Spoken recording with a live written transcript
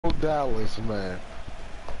Dallas, man.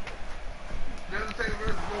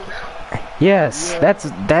 Yes, Yeah.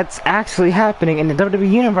 that's actually happening in the WWE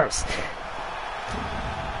universe.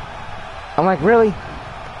 I'm like, really?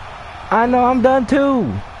 I know, I'm done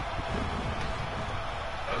too.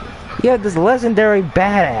 You have this legendary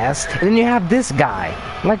badass, and then you have this guy.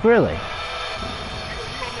 I'm like, really?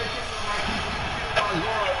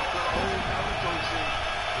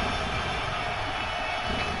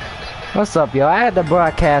 What's up, yo? I had to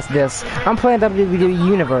broadcast this. I'm playing WWE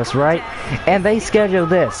Universe, right? And they scheduled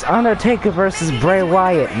this. Undertaker versus Bray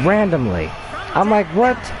Wyatt randomly. I'm like,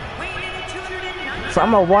 what? So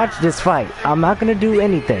I'm gonna watch this fight. I'm not gonna do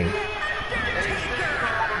anything.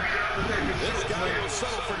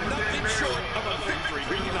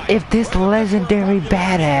 If this legendary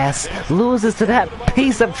badass loses to that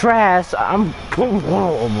piece of trash, I'm...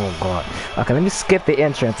 Oh my god. Okay, let me skip the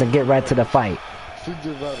entrance and get right to the fight.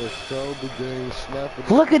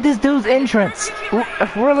 Look at this dude's entrance.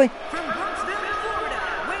 Really?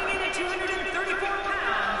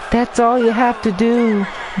 That's all you have to do.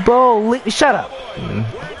 Bo, shut up.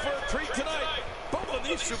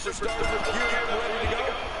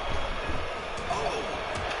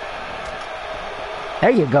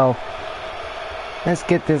 There you go. Let's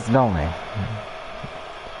get this going.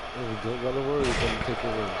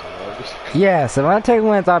 Yes, if Undertaker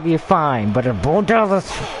wins, I'll be fine. But if Bo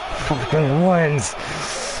Dallas fucking wins,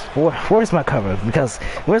 where's my cover? Because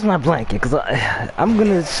where's my blanket? Because I'm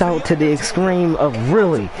gonna shout to the extreme of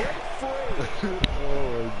really.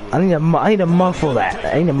 I need to muffle that.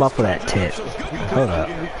 I need to muffle that tit. Hold up.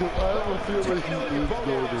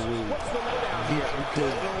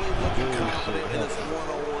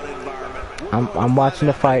 I'm watching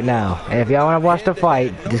the fight now. And if y'all want to watch the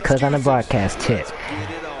fight, just click on the broadcast tit.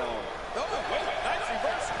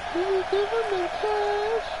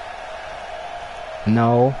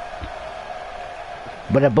 No.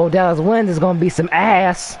 But if Bo Dallas wins, it's gonna be some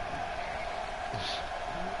ass.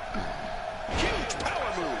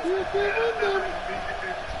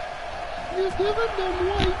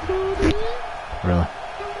 Really?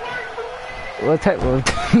 Well,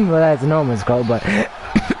 that's Norman's code, but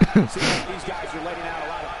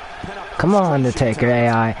come on, Undertaker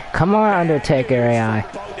AI. Come on, Undertaker AI.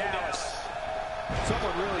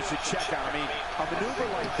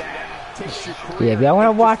 Yeah, if y'all want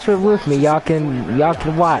to watch it with me, y'all can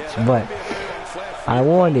watch. But I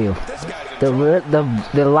warn you, the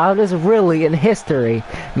loudest really in history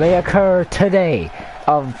may occur today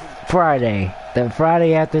of Friday, the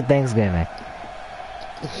Friday after Thanksgiving.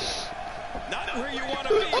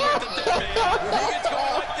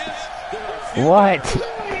 What?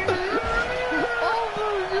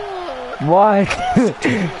 What?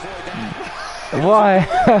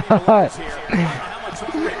 What?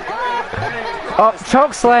 Oh,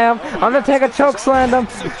 choke slam! Undertaker choke slammed him.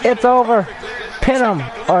 It's over. Pin him,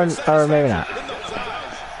 or maybe not.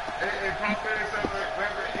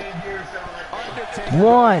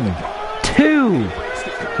 1, 2.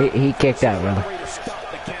 He kicked out, really.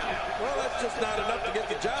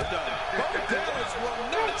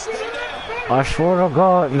 I swear to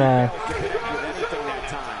God, man.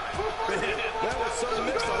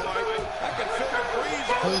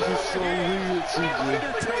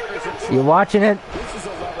 You watching it?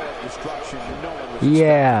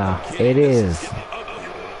 Yeah, it is.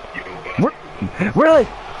 Really?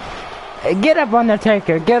 Get up,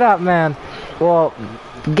 Undertaker. Get up, man. Well,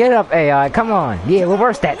 get up, AI. Come on. Yeah,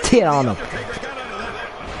 reverse that tit on him.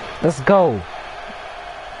 Let's go.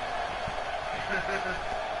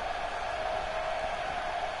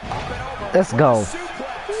 Let's go.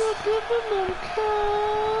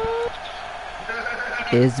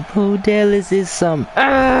 Is Bo Dallas is some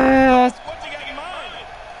ass.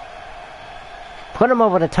 Put him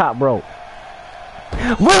over the top rope.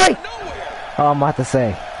 Really? Oh, I'm about to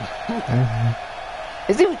say.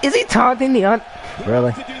 Is he taunting the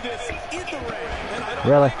Really?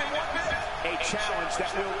 Really?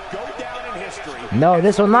 No,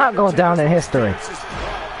 this will not go down in history.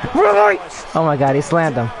 Really? Oh my God, he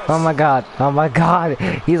slammed him. Oh my God. Oh my God.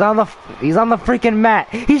 He's on the freaking mat.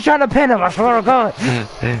 He's trying to pin him. I swear to God.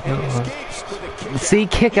 See,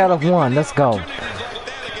 kick out of 1. Let's go.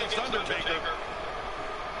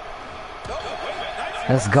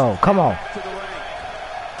 Let's go. Come on.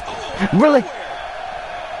 Really?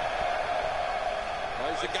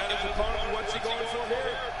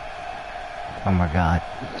 Oh my God.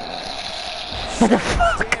 What the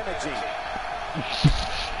fuck?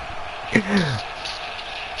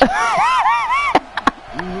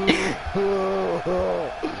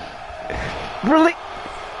 Really?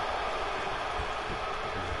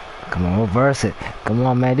 Come Come on, reverse it. Come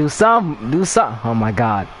on, man. Do something. Do something. Oh, my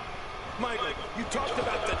God. Michael, you talked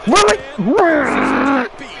about the Really?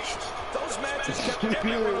 beast. Those matches kept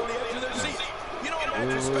everyone on the edge of their seats. You know, a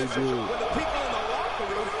match is special when the people in the locker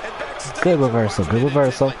room and backstage. Good reversal. Good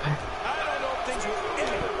reversal. I don't know if things will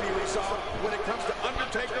ever be resolved when it comes to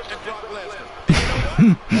Undertaker and Brock Lesnar. And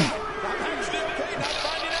you know what? I'm actually okay not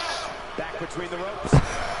finding out. Back between the ropes.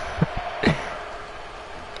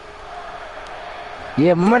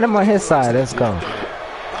 Yeah, momentum on his side. Let's go.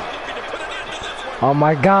 Oh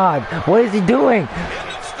my God. What is he doing?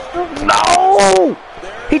 No!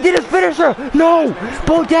 He did his finisher. No!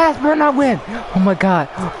 Bo Dallas better not win. Oh my God.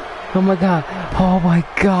 Oh my God. Oh my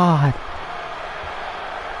God.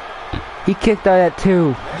 He kicked out at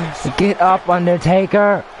 2. Get up,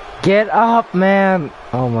 Undertaker. Get up, man.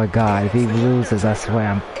 Oh my God. If he loses, I swear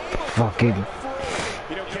I'm fucking...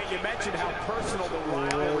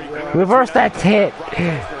 Reverse that hit.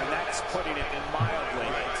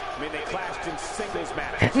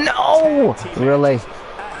 No! Really?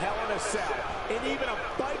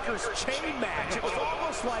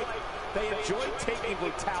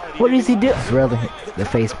 What does he do? Really? The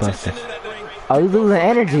face buster. Oh, he's losing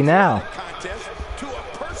energy now.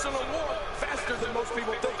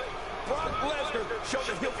 Showed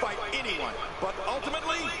that he'll fight anyone, but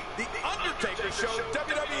ultimately, the Undertaker showed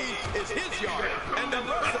WWE is his yard, and the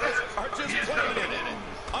rest of us are just playing in it.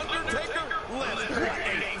 Undertaker, Lesnar,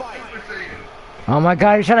 a fight. Oh my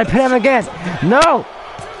God, he's trying to pin him again. No!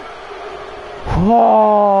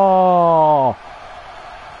 Oh!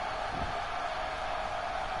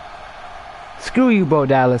 Screw you, Bo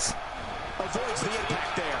Dallas.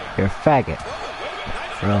 You're a faggot.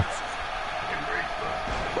 Bro.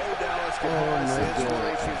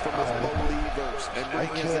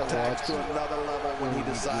 To another level when he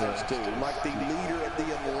decides to. Like the leader of the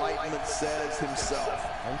Enlightenment says himself,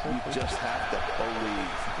 you just have to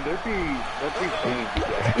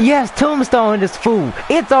believe. Yes, Tombstone this fool.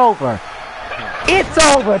 It's over. It's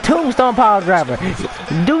over. Tombstone power driver.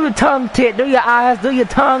 Do your tongue tit. Do your eyes. Do your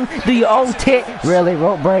tongue. Do your old tit. Really?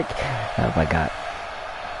 Rope break. Oh my God.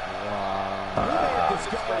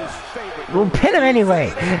 Well, pin him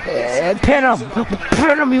anyway. Pin him.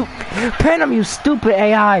 Pin him, you. Pin him, you stupid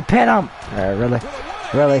AI. Pin him. Really?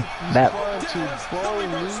 Really? That.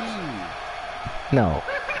 No.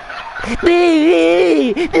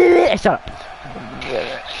 Shut up.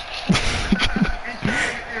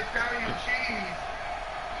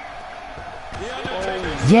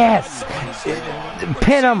 Yes.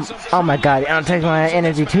 Pin him. Oh my God. I'm taking my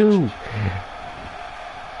energy too.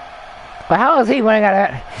 But how is he when I got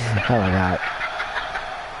that? Oh my God.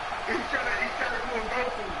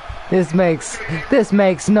 This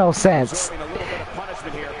makes no sense.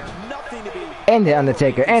 End it,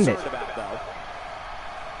 Undertaker. End it.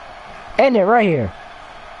 End it right here.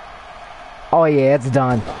 Oh yeah, it's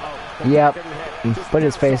done. Yep. Put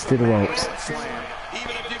his face to the ropes.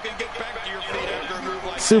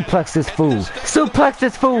 Suplex this fool. Suplex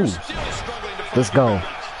this fool. Let's go.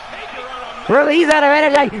 Really? He's out of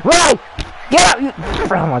energy. Really? Get up! You.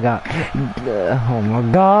 Oh my God. Oh my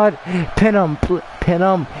God. Pin him. Pin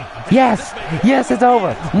him. Yes. Yes, it's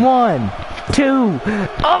over. 1, 2.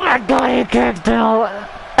 Oh my God, he can't tell.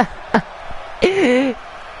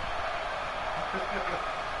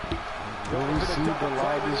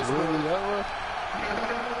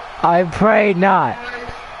 I pray not.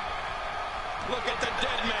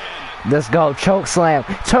 Let's go. Choke slam.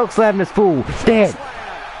 Choke slam this fool. Dead.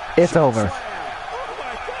 It's over.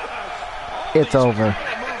 It's over.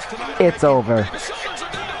 It's over.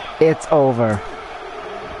 It's over.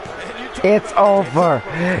 It's over.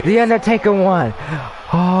 The Undertaker won.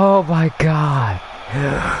 Oh my God.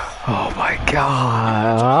 Oh my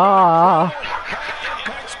God.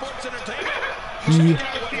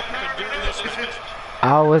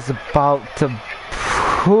 I was about to.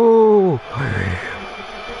 Ooh.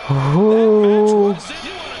 Ooh.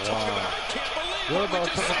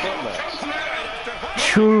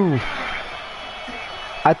 True.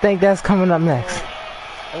 I think that's coming up next.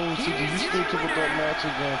 Oh, so did you still triple threat match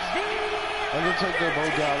against Undertaker, Bo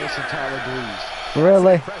Dallas, and Tyler Breeze?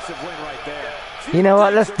 Really? You know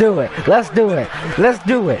what? Let's do it. Let's do it. Let's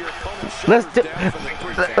do it.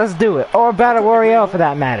 Let's do it. Or Battle Royale for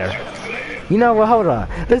that matter. You know what? Hold on.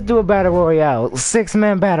 Let's do a Battle Royale.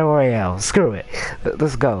 6-man Battle Royale. Screw it.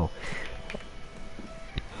 Let's go.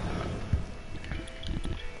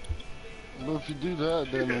 Well, if you do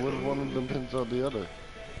that, then what if one of them pins out the other?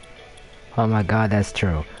 Oh my God, that's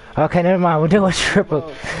true. Okay, never mind. We'll do a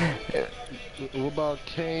triple. What about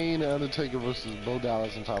Kane, Undertaker versus Bo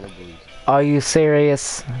Dallas and Tyler Breeze? Are you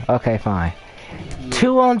serious? Okay, fine.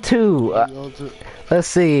 2 on 2. Let's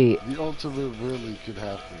see. The ultimate really could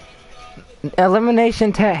happen.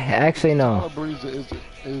 Elimination tag. Actually, no. Tyler Breeze is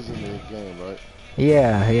in the game, right?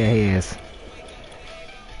 Yeah, he is.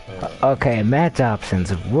 Okay, match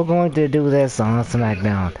options. We're going to do this on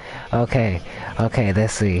SmackDown. Okay,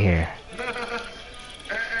 let's see here.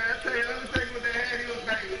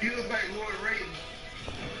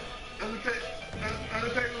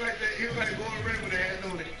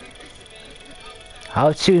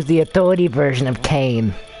 I'll choose the authority version of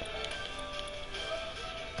Kane.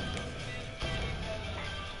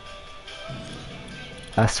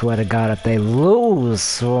 I swear to God, if they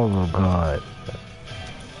lose, oh my God.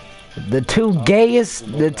 The two gayest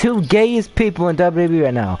people in WWE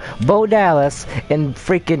right now, Bo Dallas and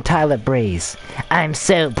freaking Tyler Breeze. I'm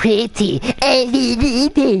so pretty.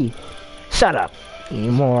 Shut up, you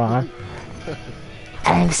moron.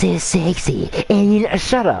 I'm so sexy. And you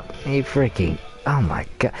shut up, you freaking. Oh my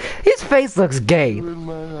God, his face looks gay.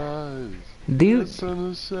 Do you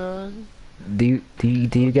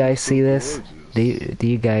guys see this? Do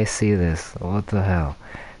you guys see this? What the hell?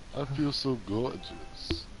 I feel so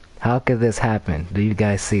gorgeous. How could this happen? Do you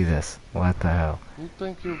guys see this? What the hell? You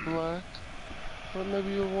think you're black? Or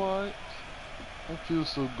maybe you're white? I feel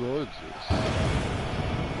so gorgeous.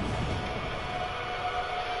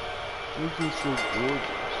 You feel so gorgeous.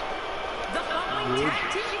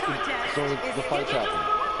 So the fight's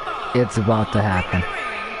happening. It's about to happen.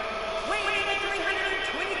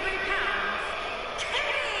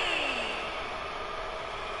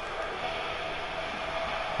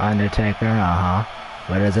 Undertaker,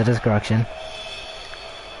 But there's a destruction.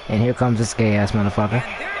 And here comes this gay ass motherfucker.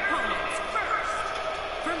 And their opponents first,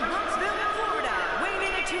 from Huntsville, Florida, weighing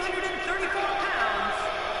in at 234 pounds,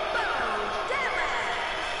 Bo Dallas.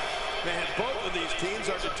 Man, both of these teams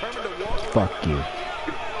are determined to walk. Fuck you.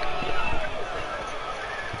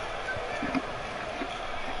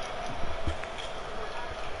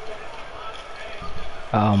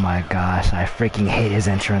 Oh my gosh, I freaking hate his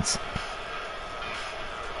entrance.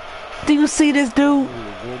 Do you see this dude?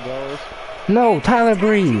 No, Tyler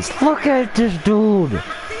Breeze. Look at this dude.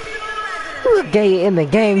 Look gay in the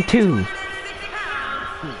game too.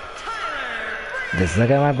 Just look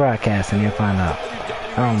at my broadcast and you'll find out.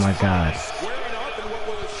 Oh my god.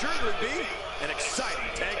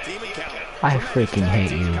 I freaking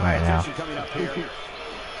hate you right now.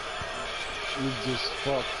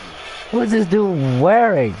 What's this dude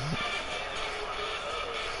wearing?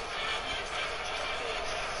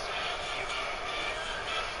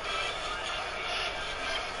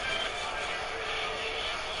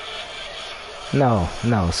 No,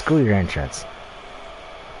 screw your entrance.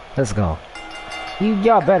 Let's go.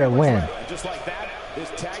 Y'all better win. Just like that, this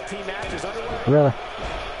tag team match is underway. Really?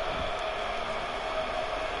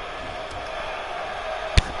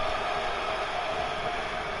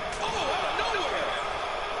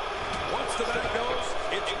 Once the back goes,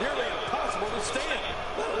 it's nearly impossible to stand,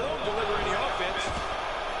 let alone deliver any offense.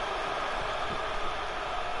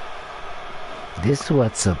 This is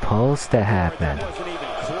what's supposed to happen. That wasn't even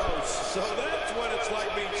close. So that's what it's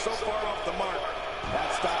like being so far off the mark.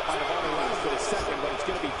 That stop might have only lasted a second, but it's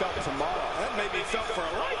going to be felt tomorrow. That may be felt for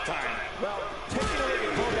a lifetime. Well, taking a look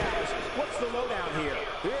at Bo Dallas, what's the lowdown here?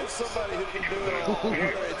 Here's somebody who can do it all,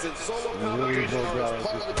 whether it's in solo competition or as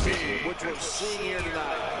part of the team, which we're seeing here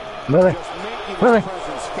tonight. Really? Really?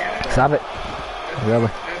 Stop it. Really?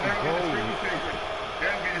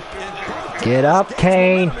 Get up,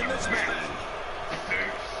 Kane.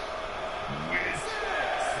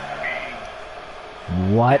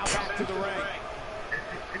 What?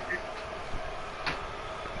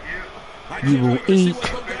 You will eat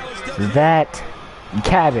that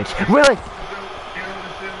cabbage. Really?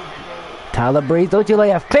 Tyler Breeze, don't you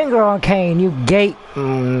lay a finger on Kane, you gay.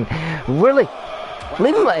 Really?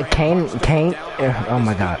 Leave him like Kane. Oh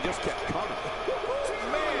my god.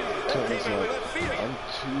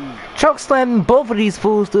 Choke slamming both of these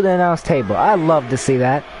fools through the announce table. I love to see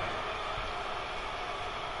that.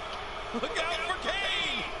 Look out for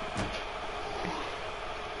Kane!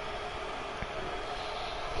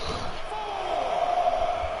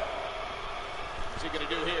 What's he gonna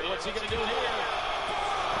do here? What's he gonna do here?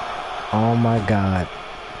 Oh my god.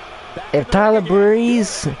 If Tyler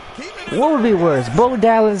Breeze, what would be worse? Bo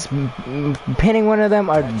Dallas pinning one of them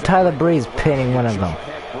or Tyler Breeze pinning one of them?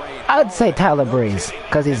 I'd say Tyler Breeze,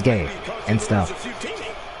 because he's gay and stuff.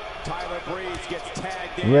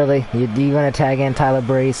 Really? You gonna tag in Tyler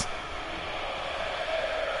Breeze?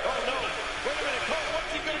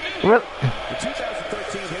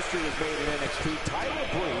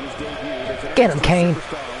 Get him, Kane.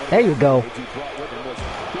 There you go.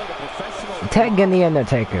 Tag in the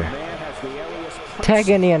Undertaker. Tag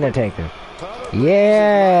in the Undertaker.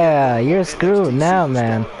 Yeah, you're screwed now,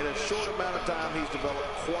 man. In a short amount of time, he's developed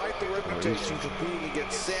quite the reputation competing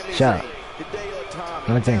against Sami Shut up. Zayn, Hideo Itami,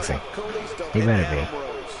 I'm jinxing. Kalisto, He and better Adam be.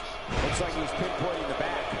 Rose. Looks like he's pinpointing the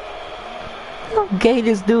back. Look how gay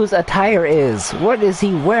this dude's attire is. What is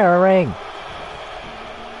he wearing?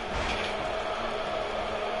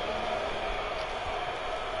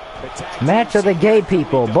 Match of the gay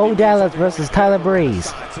people. Bo Dallas versus Tyler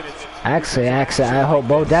Breeze. Actually, I hope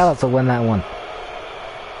Bo Dallas will win that one.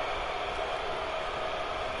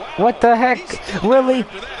 What the heck? Really?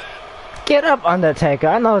 Get up, Undertaker.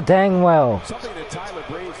 I know dang well. Something that Tyler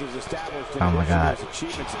Breeze has established in Oh my God. his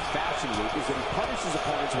achievements in Fashion Week is that he punishes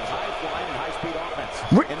opponents with high-flying and high-speed offense,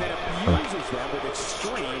 and then abuses them with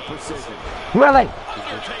extreme precision. Really?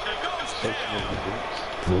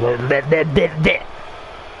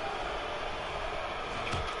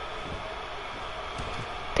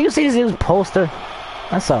 Do you see this dude's poster?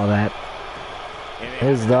 I saw that.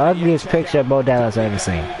 It's the ugliest picture of Bo Dallas I've ever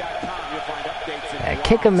seen.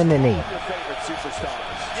 Kick him in the knee.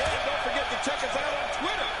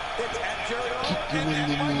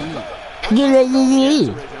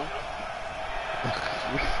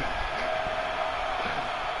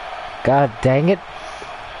 God dang it.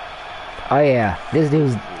 Oh yeah, this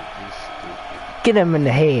dude's... Get him in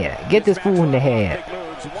the head. Get this fool in the head.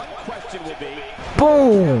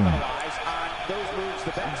 Boom!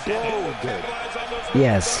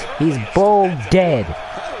 Yes, he's Bo dead.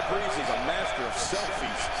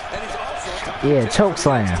 Yeah, choke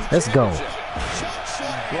slam. Let's go.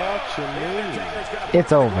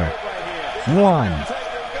 It's over. 1,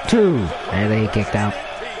 2. And then he kicked out.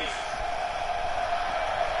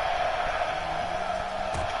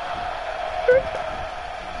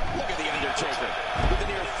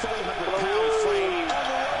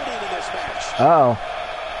 Uh-oh.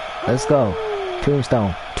 Let's go.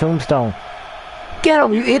 Tombstone. Tombstone. Get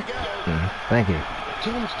him, you idiot. Thank you.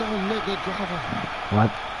 Tombstone nigga driver.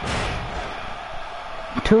 What?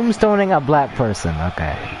 Tombstoning a black person.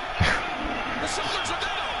 Okay.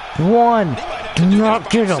 1. Do not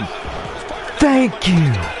get him. Thank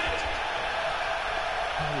you.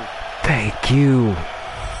 Thank you.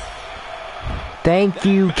 Thank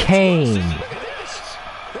you, Kane.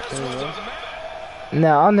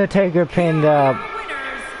 No, Undertaker pinned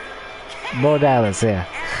Bo Dallas, yeah.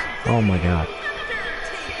 Oh my God.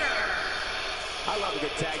 I love a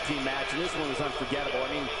good tag team match, and this one was unforgettable.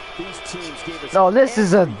 I mean, these teams gave us... Oh, this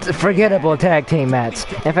is a forgettable tag team match.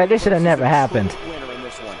 In fact, this should have never happened.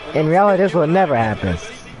 In reality, this would never happen.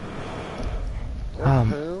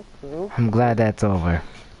 I'm glad that's over.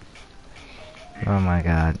 Oh my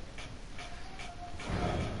God.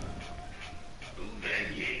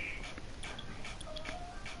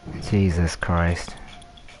 Jesus Christ.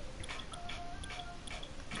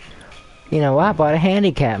 You know what? How about a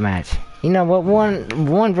handicap match? You know what?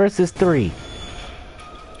 One versus 3.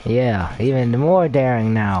 Yeah, even more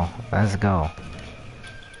daring now. Let's go.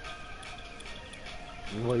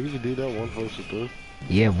 Well, you can do that 1 versus 3.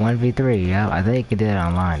 Yeah, 1v3. Yeah, I think you can do it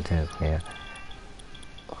online too. Yeah.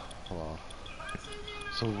 Wow.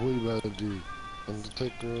 So what you better do?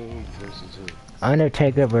 Undertaker versus who?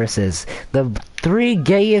 Undertaker versus the 3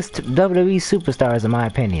 gayest WWE superstars in my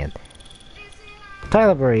opinion.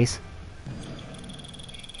 Tyler Breeze,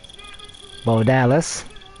 Bo Dallas.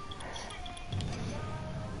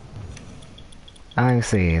 Let me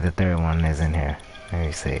see, the third one is in here. Let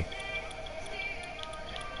me see.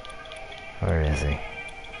 Where is he?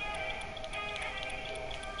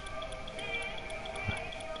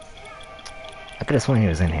 I could have sworn he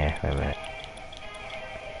was in here. Wait a minute.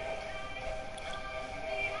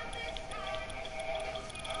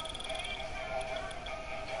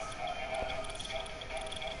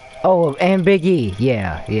 Oh, and Big E.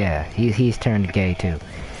 Yeah, yeah. He's turned gay too.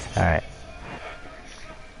 Alright.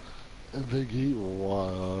 Big E?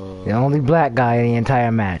 Wow. The only black guy in the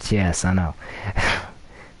entire match. Yes, I know.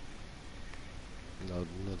 No,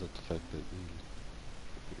 not the fact that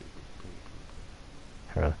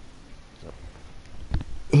Really?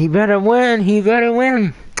 He better win. He better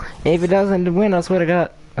win. If he doesn't win, I swear to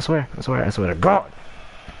God. I swear to God.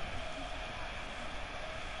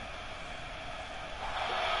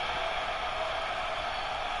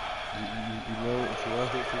 You know if you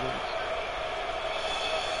want to hit for this?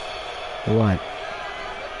 What?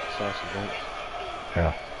 Sasha Banks.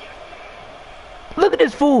 Yeah. Look at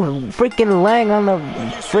this fool freaking laying on the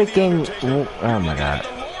freaking... Oh my God.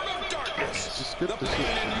 Just skip the shit.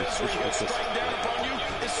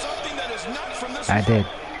 I did.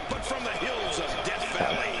 But from the hills of Death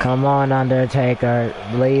Valley, Come on, Undertaker.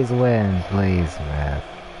 Please win. Please, man.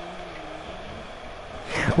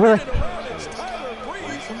 Really?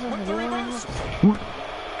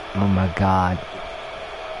 Oh my god.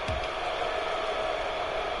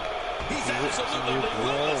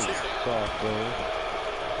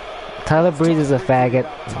 Tyler Breeze is a faggot.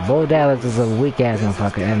 Bo Dallas is a weak ass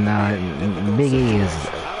motherfucker, and Big E is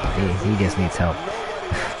he just needs help.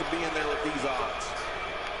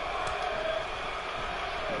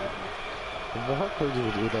 But how crazy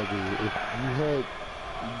would it be if you had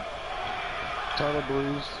Tyler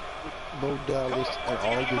Breeze, Bo Dallas, and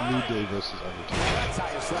all the New Day versus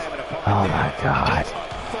Undertaker? Oh my god.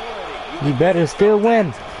 He better still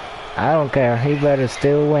win. I don't care. He better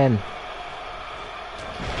still win.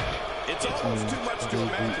 It's almost too much to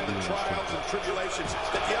imagine the trials and tribulations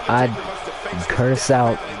that the I'd Undertaker must have faced. curse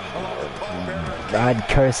out. I'd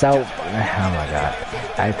curse out. Oh my god.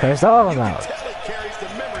 I'd curse all of them out.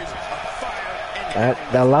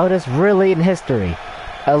 The loudest really in history.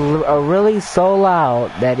 A really so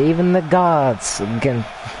loud that even the gods can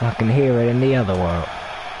fucking hear it in the other world.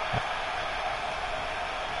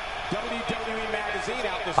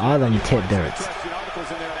 All them tit dirts.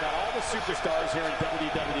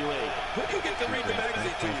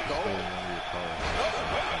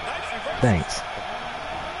 Thanks.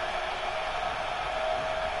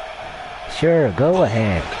 Sure, go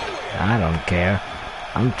ahead. I don't care.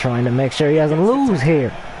 I'm trying to make sure he doesn't lose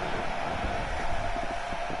here.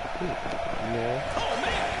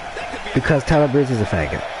 Because Tyler Breeze is a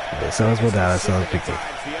faggot. So is Bo Dallas, so is Big E.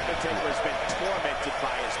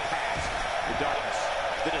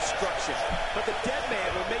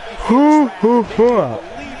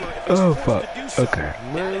 Oh fuck. Okay.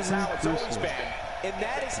 And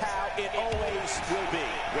that is how it always will be.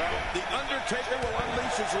 Well, the Undertaker will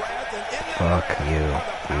unleash his wrath, and in Fuck you.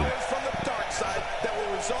 from the dark side that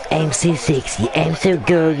will result I'm so sexy, I'm so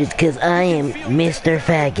gorgeous, cause I am Mr.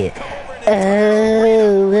 Faggot. Oh.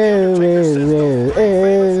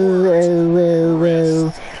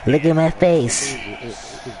 Look at my face.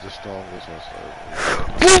 It's the strongest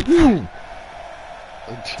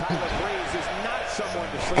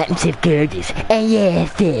I'm so gorgeous. And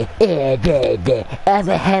yes, I'm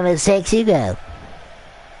a homosexual.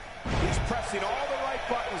 He's pressing all the right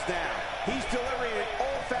buttons down. He's delivering an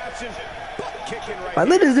old-fashioned butt-kicking right I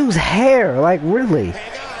look at this dude's hair, like really.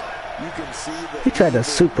 Hang on. You can see the He tried to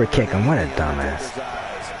super kick him. What a dumbass.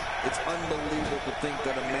 It's unbelievable to think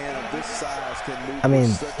that a man of this size can move. I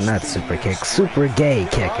mean, not super kick, super gay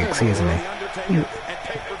kick, excuse me.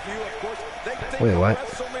 Wait, what?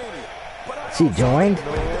 She joined?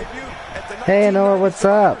 Hey, Noah, what's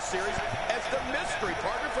up?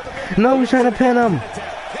 No, he's trying to pin him.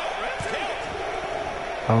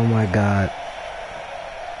 Oh my god.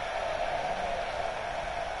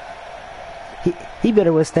 He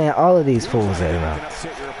better withstand all of these fools that are out.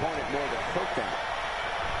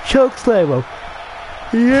 Choke slam.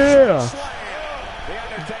 Yeah.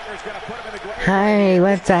 Hi,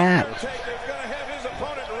 what's up?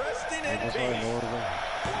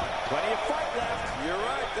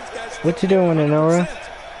 What you doing, Nora?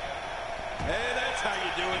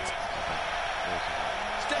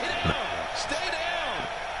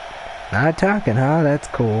 Not talking, huh? That's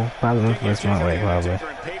cool. Probably that's my way, probably.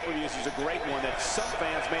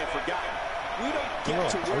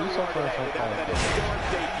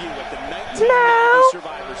 No!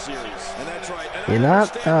 You're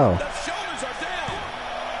not? Oh.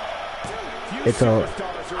 It's a...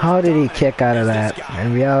 How did he kick out of that?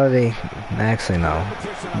 In reality, actually no.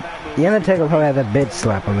 The Undertaker probably had that bitch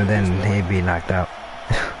slap him and then he'd be knocked out.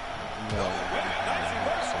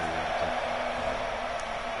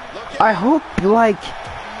 I hope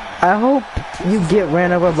you get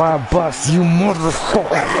ran over by a bus, you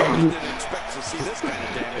motherfucker.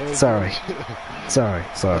 Sorry.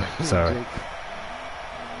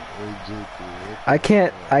 I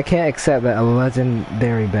can't accept that a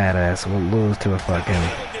legendary badass will lose to a fucking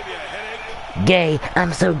Gay,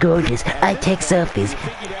 I'm so gorgeous, I take selfies.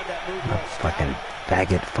 fucking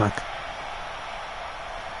faggot fuck.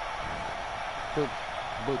 But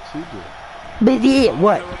TJ, But yeah,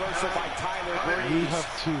 what? you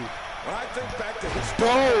have to.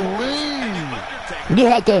 You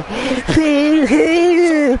had to...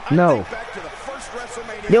 No.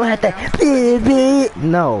 You don't have to...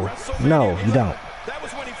 No, you don't.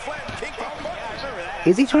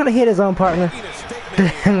 Is he trying to hit his own partner?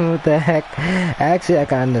 What the heck? Actually, I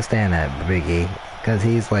can understand that, Big E, because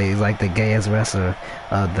he's like the gayest wrestler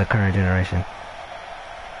of the current generation.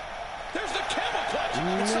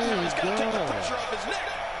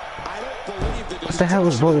 What the hell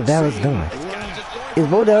was Bo Dallas doing? Is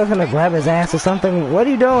Bo Dallas gonna grab his ass or something? What are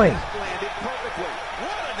you doing?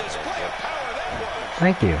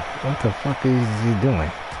 Thank you. What the fuck is he doing?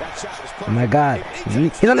 Oh my god.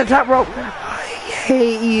 He's on the top rope. I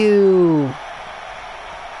hate you.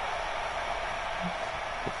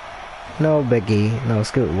 No, Biggie. No,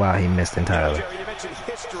 Scoot. Wow, he missed entirely. Jerry, you mentioned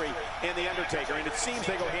history and the Undertaker, and it seems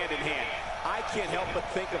they go hand in hand. I can't help but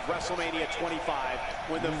think of WrestleMania 25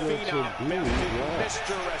 when the Phenom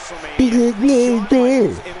bested Mr. WrestleMania. Shawn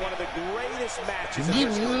Michaels in one of the greatest matches in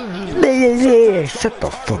history. Shut the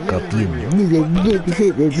fuck up, you. I'll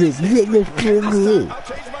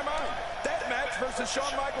change my mind. That match versus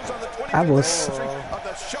Shawn Michaels on the 25th I was anniversary of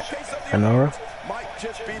the Showcase of the Honora. Americas might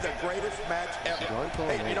just be the greatest match ever.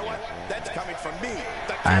 Hey, you know what? That's coming from me.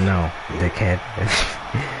 I know, dickhead.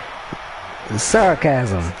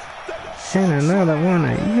 Sarcasm. And another one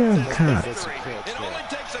of you cunts. It only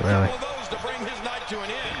takes a Really? couple of those to bring his night to an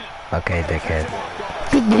end. Okay, dickhead.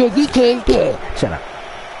 Shut up.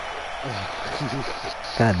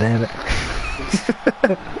 God damn it.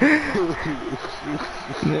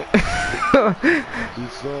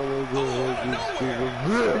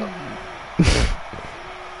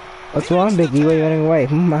 What's wrong, Biggie? Why are you running away?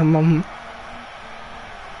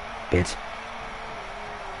 Bitch.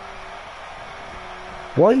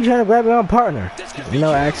 Why are you trying to grab your own partner?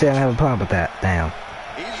 No, actually, I don't have a problem with that. Damn.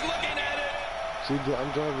 He's looking at it. See,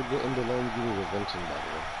 I'm trying to get in the Lamborghini Invention, by the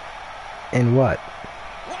way. And what?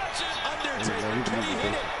 Watch it, Undertaker. Can he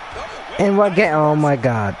hit it? Oh, And what game? Oh my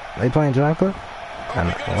god. Are you playing Drive Club? I don't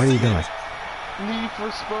know. What are you doing? Need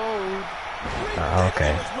for Speed. Oh,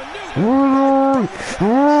 okay. No,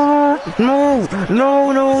 no,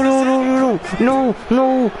 no, no, no, no, no,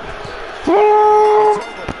 no.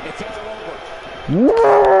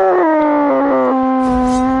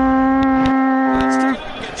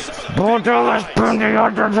 Bo Dallas pinned the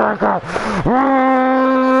Undertaker.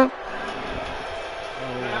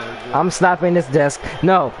 I'm stopping this desk.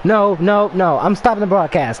 No, no, no, no. I'm stopping the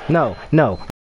broadcast. No, no.